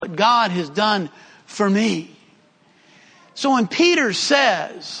what God has done for me. So when Peter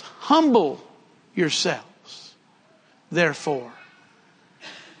says, humble yourselves, therefore,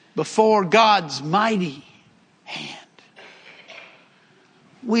 before God's mighty hand,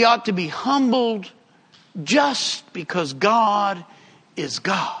 we ought to be humbled just because God is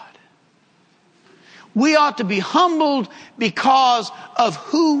God. We ought to be humbled because of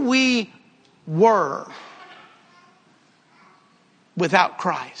who we were without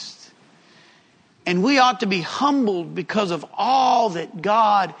Christ. And we ought to be humbled because of all that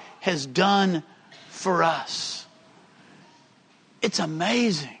God has done for us. It's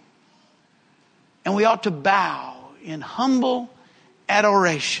amazing. And we ought to bow in humble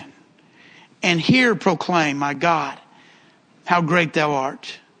adoration and here proclaim, my God, how great thou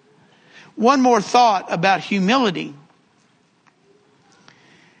art. One more thought about humility.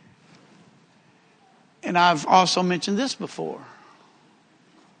 And I've also mentioned this before.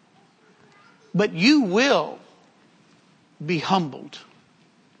 But you will be humbled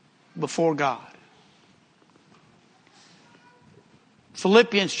before God.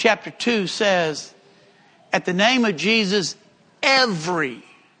 Philippians chapter 2 says, at the name of Jesus, every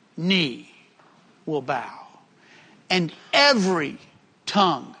knee will bow and every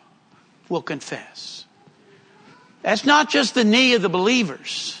tongue will confess. That's not just the knee of the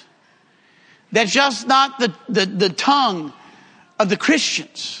believers. That's just not the tongue of the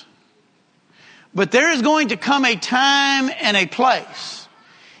Christians. But there is going to come a time and a place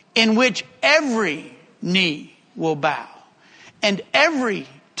in which every knee will bow and every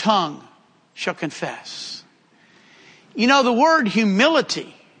tongue shall confess. You know, the word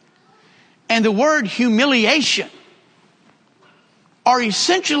humility and the word humiliation are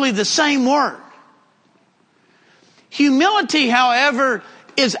essentially the same word. Humility, however,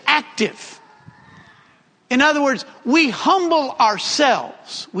 is active. In other words, we humble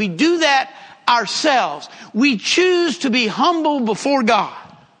ourselves. We do that ourselves. We choose to be humble before God.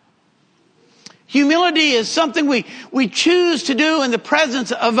 Humility is something we choose to do in the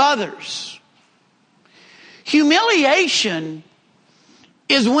presence of others. Humiliation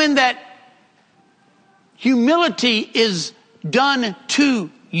is when that humility is done to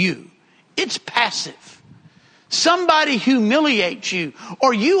you. It's passive. Somebody humiliates you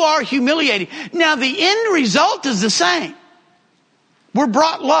or you are humiliated. Now the end result is the same. We're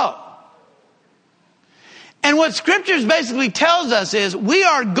brought low. And what Scriptures basically tells us is we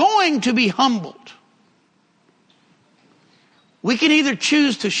are going to be humbled. We can either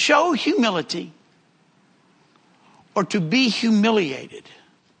choose to show humility or to be humiliated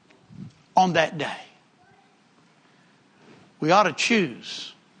on that day. We ought to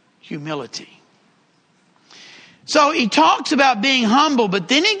choose humility. So he talks about being humble, but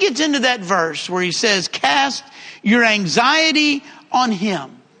then he gets into that verse where he says, cast your anxiety on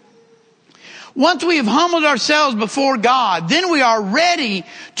him. Once we have humbled ourselves before God, then we are ready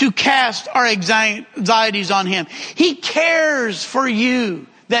to cast our anxieties on him. He cares for you,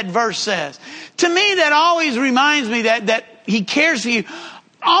 that verse says. To me, that always reminds me that he cares for you.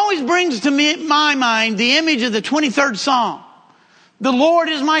 Always brings to my mind the image of the 23rd Psalm. The Lord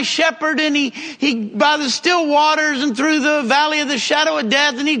is my shepherd, and he by the still waters and through the valley of the shadow of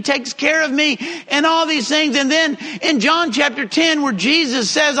death, and he takes care of me and all these things. And then in John chapter 10, where Jesus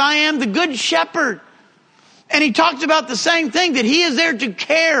says, I am the good shepherd. And he talks about the same thing, that he is there to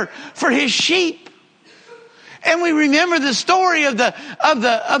care for his sheep. And we remember the story of the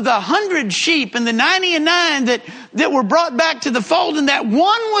 100 sheep and the 99 that were brought back to the fold, and that one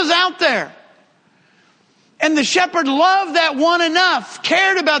was out there. And the shepherd loved that one enough,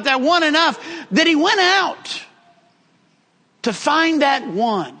 cared about that one enough, that he went out to find that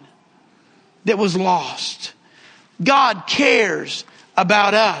one that was lost. God cares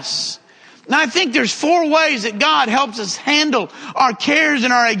about us. Now, I think there's 4 ways that God helps us handle our cares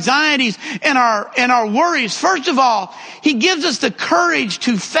and our anxieties and our worries. First of all, he gives us the courage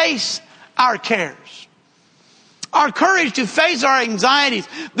to face our cares. Our courage to face our anxieties.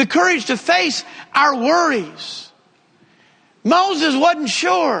 The courage to face our worries. Moses wasn't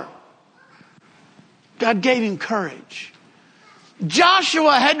sure. God gave him courage.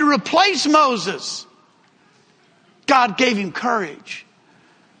 Joshua had to replace Moses. God gave him courage.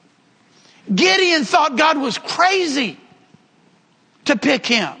 Gideon thought God was crazy to pick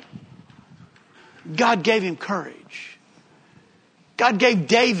him. God gave him courage. God gave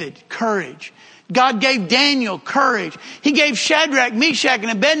David courage. God gave Daniel courage. He gave Shadrach, Meshach, and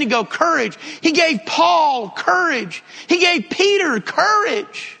Abednego courage. He gave Paul courage. He gave Peter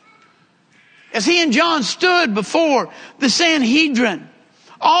courage. As he and John stood before the Sanhedrin,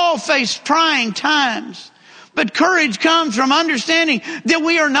 all faced trying times. But courage comes from understanding that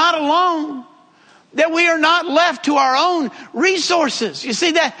we are not alone, that we are not left to our own resources. You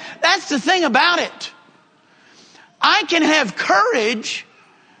see, that's the thing about it. I can have courage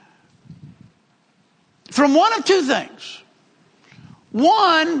from one of two things.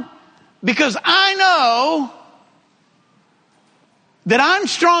 One, because I know that I'm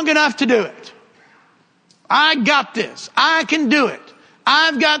strong enough to do it. I got this. I can do it.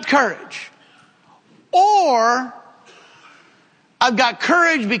 I've got courage. Or I've got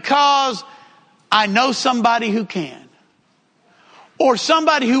courage because I know somebody who can. Or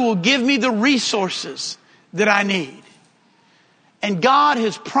somebody who will give me the resources that I need. And God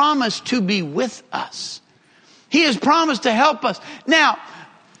has promised to be with us. He has promised to help us. Now,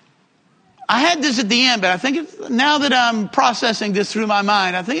 I had this at the end, but I think now that I'm processing this through my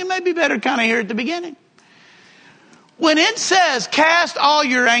mind, I think it may be better kind of here at the beginning. When it says, cast all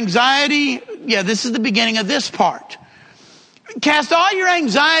your anxiety, this is the beginning of this part. Cast all your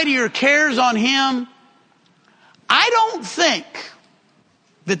anxiety or cares on Him. I don't think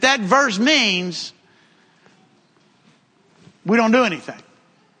that verse means we don't do anything.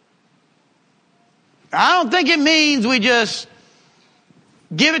 I don't think it means we just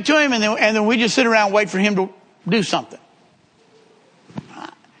give it to Him and then we just sit around and wait for Him to do something.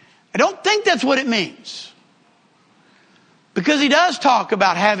 I don't think that's what it means. Because He does talk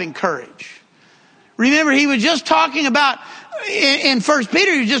about having courage. Remember, He was just talking about, in 1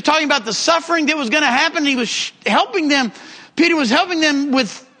 Peter, He was just talking about the suffering that was going to happen. He was helping them. Peter was helping them with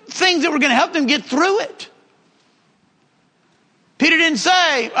things that were going to help them get through it. Peter didn't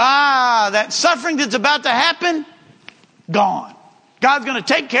say, that suffering that's about to happen, gone. God's going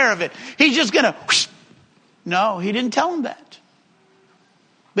to take care of it. He's just going to, no, He didn't tell them that.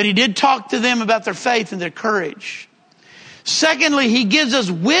 But He did talk to them about their faith and their courage. Secondly, He gives us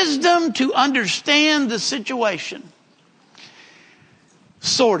wisdom to understand the situation.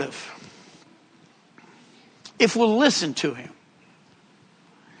 Sort of. If we'll listen to Him.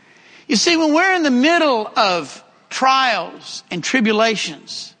 You see, when we're in the middle of trials and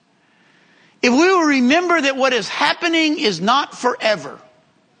tribulations, if we will remember that what is happening is not forever,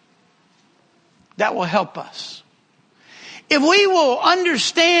 that will help us. If we will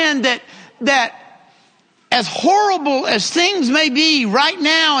understand that as horrible as things may be right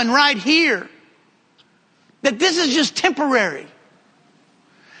now and right here, that this is just temporary.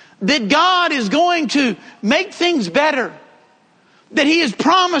 That God is going to make things better. That He has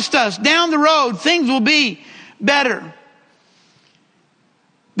promised us down the road things will be better.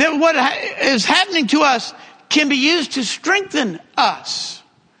 That what is happening to us can be used to strengthen us.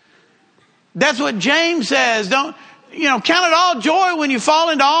 That's what James says. Count it all joy when you fall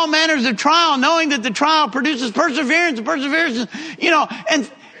into all manners of trial, knowing that the trial produces perseverance, and perseverance,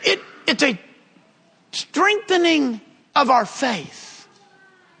 and it's a strengthening of our faith,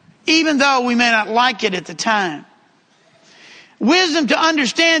 even though we may not like it at the time. Wisdom to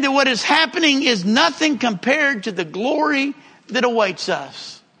understand that what is happening is nothing compared to the glory that awaits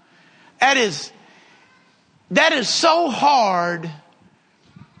us. That is so hard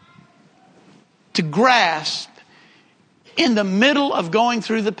to grasp in the middle of going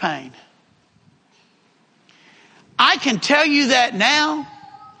through the pain. I can tell you that now.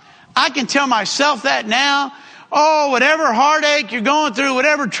 I can tell myself that now. Oh, whatever heartache you're going through,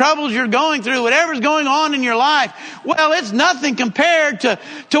 whatever troubles you're going through, whatever's going on in your life, well, it's nothing compared to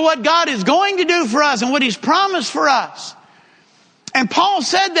what God is going to do for us and what He's promised for us. And Paul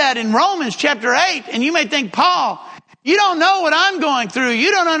said that in Romans chapter 8. And you may think, Paul, you don't know what I'm going through.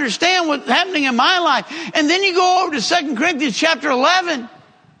 You don't understand what's happening in my life. And then you go over to 2 Corinthians chapter 11.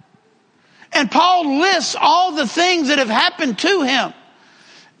 And Paul lists all the things that have happened to him.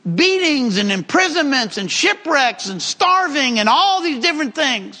 Beatings and imprisonments and shipwrecks and starving and all these different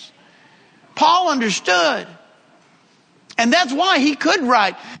things. Paul understood. And that's why he could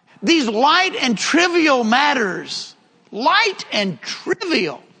write these light and trivial matters. Light and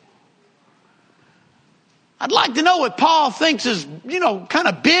trivial. I'd like to know what Paul thinks is, kind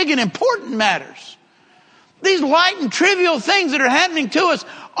of big and important matters. These light and trivial things that are happening to us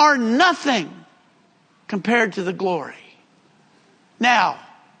are nothing compared to the glory. Now,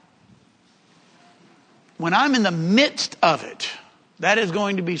 when I'm in the midst of it, that is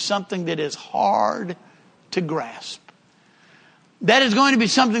going to be something that is hard to grasp. That is going to be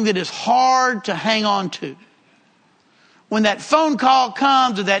something that is hard to hang on to. When that phone call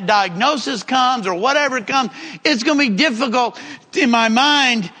comes or that diagnosis comes or whatever comes, it's going to be difficult in my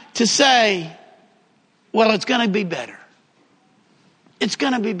mind to say, well, it's going to be better. It's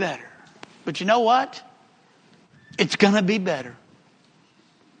going to be better. But you know what? It's going to be better.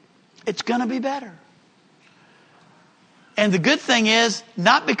 It's going to be better. And the good thing is,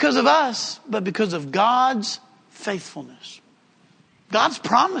 not because of us, but because of God's faithfulness. God's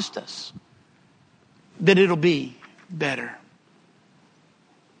promised us that it'll be better.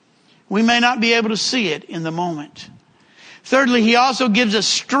 We may not be able to see it in the moment. Thirdly, he also gives us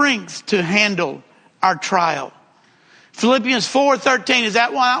strength to handle our trial. Philippians 4:13, is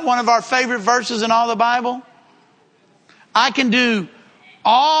that one of our favorite verses in all the Bible? I can do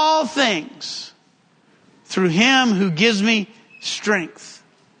all things through him who gives me strength.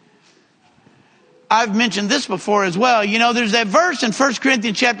 I've mentioned this before as well. You know, there's that verse in 1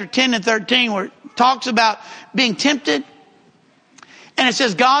 Corinthians chapter 10 and 13 where it talks about being tempted. And it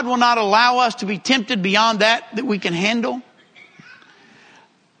says God will not allow us to be tempted beyond that we can handle.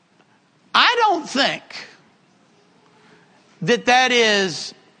 I don't think that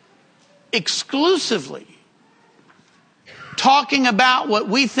is exclusively talking about what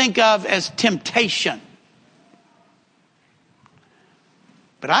we think of as temptation.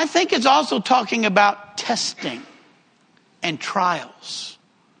 But I think it's also talking about testing and trials.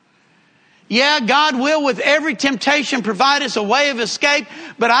 Yeah, God will with every temptation provide us a way of escape,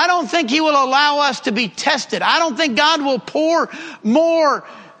 but I don't think he will allow us to be tested. I don't think God will pour more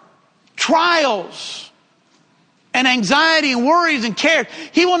trials and anxiety and worries and cares.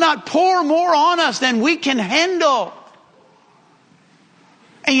 He will not pour more on us than we can handle.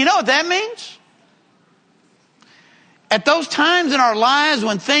 And you know what that means? At those times in our lives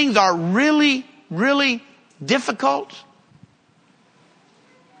when things are really, really difficult,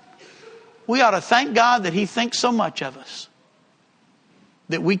 we ought to thank God that he thinks so much of us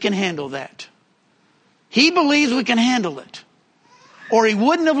that we can handle that. He believes we can handle it, or he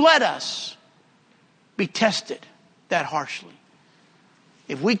wouldn't have let us be tested that harshly.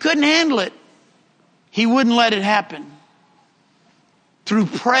 If we couldn't handle it, he wouldn't let it happen. Through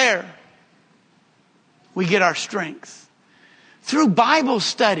prayer, we get our strength. Through Bible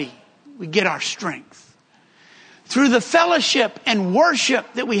study, we get our strength. Through the fellowship and worship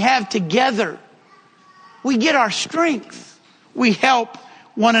that we have together, we get our strength. We help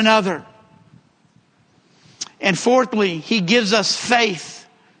one another. And fourthly, he gives us faith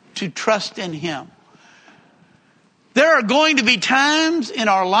to trust in him. There are going to be times in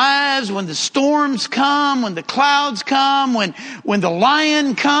our lives when the storms come, when the clouds come, when the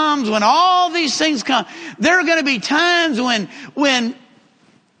lion comes, when all these things come. There are going to be times when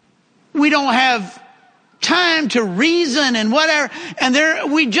we don't have time to reason and whatever.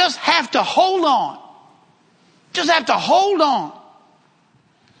 And we just have to hold on. Just have to hold on.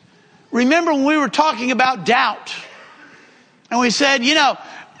 Remember when we were talking about doubt, and we said, you know,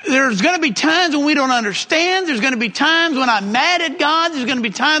 there's going to be times when we don't understand. There's going to be times when I'm mad at God. There's going to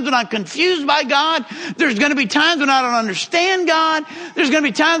be times when I'm confused by God. There's going to be times when I don't understand God. There's going to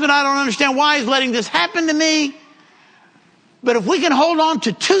be times when I don't understand why he's letting this happen to me. But if we can hold on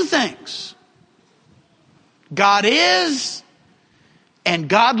to two things, God is and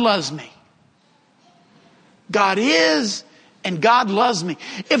God loves me. God is and God loves me.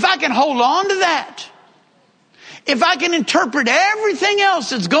 If I can hold on to that, if I can interpret everything else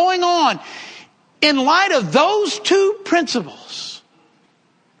that's going on in light of those two principles,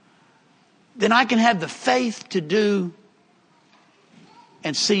 then I can have the faith to do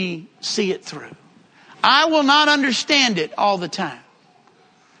and see it through. I will not understand it all the time.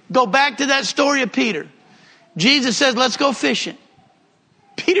 Go back to that story of Peter. Jesus says, let's go fishing.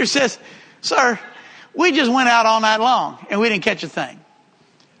 Peter says, sir, we just went out all night long and we didn't catch a thing.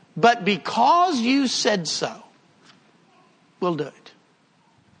 But because you said so, we'll do it.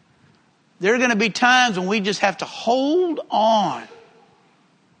 There are going to be times when we just have to hold on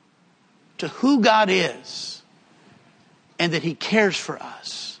to who God is and that he cares for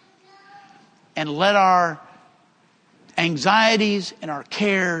us. And let our anxieties and our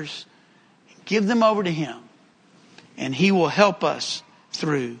cares, give them over to him. And he will help us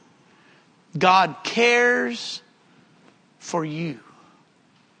through. God cares for you.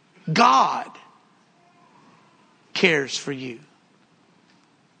 God cares for you.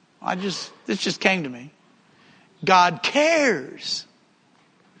 This just came to me. God cares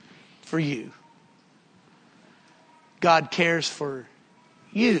for you. God cares for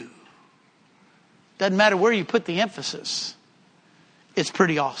you. Doesn't matter where you put the emphasis. It's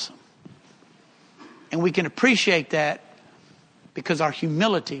pretty awesome. And we can appreciate that because our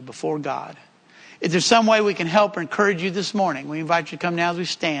humility before God. If there's some way we can help or encourage you this morning, we invite you to come now as we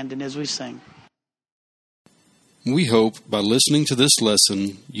stand and as we sing. We hope by listening to this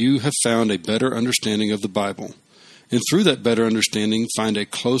lesson, you have found a better understanding of the Bible. And through that better understanding, find a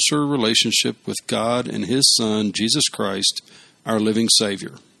closer relationship with God and his Son, Jesus Christ, our living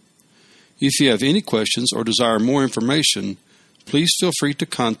Savior. If you have any questions or desire more information, please feel free to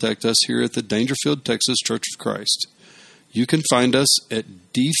contact us here at the Daingerfield, Texas Church of Christ. You can find us at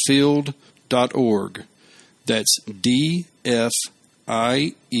dfield.org. That's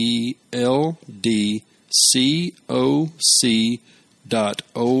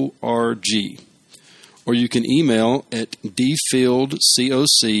DFIELDCOC.org. Or you can email at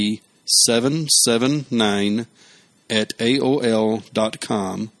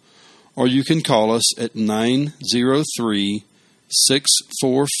dfieldcoc779@aol.com, or you can call us at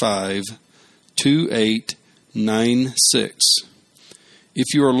 903-645-2896.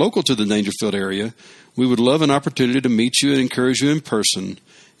 If you are local to the Daingerfield area, we would love an opportunity to meet you and encourage you in person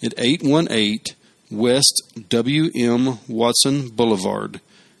at 818 West W.M. Watson Boulevard,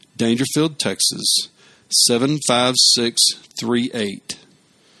 Daingerfield, Texas, 75638.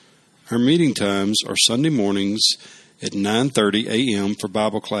 Our meeting times are Sunday mornings at 9:30 a.m. for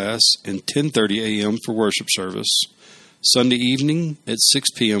Bible class and 10:30 a.m. for worship service, Sunday evening at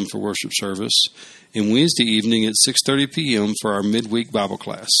 6 p.m. for worship service, and Wednesday evening at 6:30 p.m. for our midweek Bible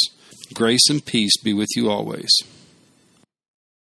class. Grace and peace be with you always.